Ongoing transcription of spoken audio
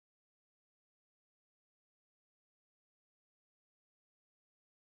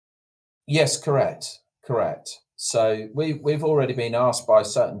Yes, correct, correct. So we've already been asked by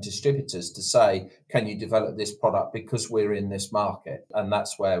certain distributors to say, can you develop this product because we're in this market? And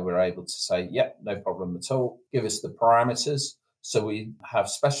that's where we're able to say, yep, no problem at all. Give us the parameters. So we have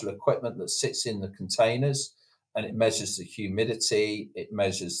special equipment that sits in the containers and it measures the humidity, it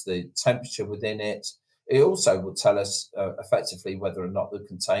measures the temperature within it. It also will tell us effectively whether or not the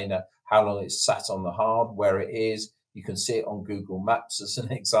container, how long it's sat on the hard, where it is. You can see it on Google Maps as an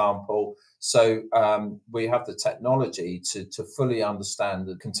example. So we have the technology to fully understand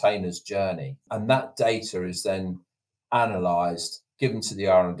the container's journey, and that data is then analysed, given to the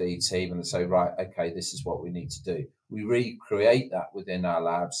R&D team, and they say, right, okay, this is what we need to do. We recreate that within our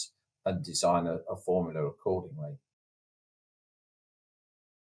labs and design a formula accordingly.